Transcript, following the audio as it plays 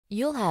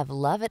You'll have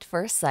love at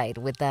first sight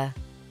with the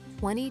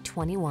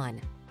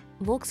 2021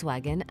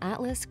 Volkswagen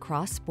Atlas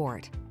Cross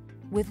Sport.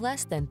 With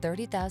less than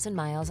 30,000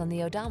 miles on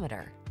the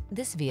odometer,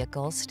 this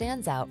vehicle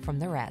stands out from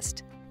the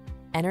rest.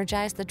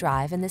 Energize the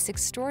drive in this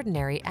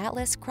extraordinary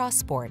Atlas Cross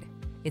Sport.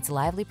 Its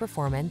lively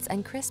performance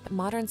and crisp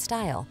modern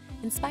style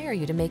inspire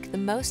you to make the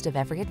most of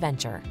every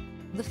adventure.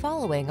 The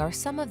following are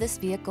some of this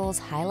vehicle's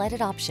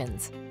highlighted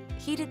options: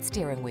 heated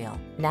steering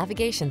wheel,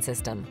 navigation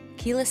system,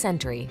 keyless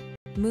entry,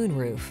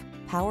 moonroof,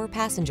 power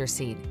passenger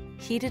seat,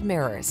 heated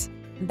mirrors,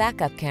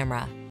 backup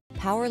camera,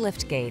 power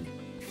liftgate,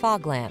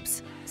 fog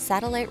lamps,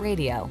 satellite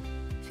radio.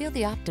 Feel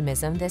the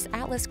optimism this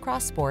Atlas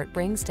Cross Sport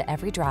brings to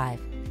every drive.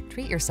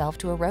 Treat yourself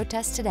to a road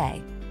test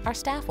today. Our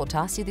staff will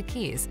toss you the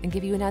keys and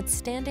give you an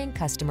outstanding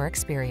customer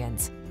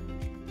experience.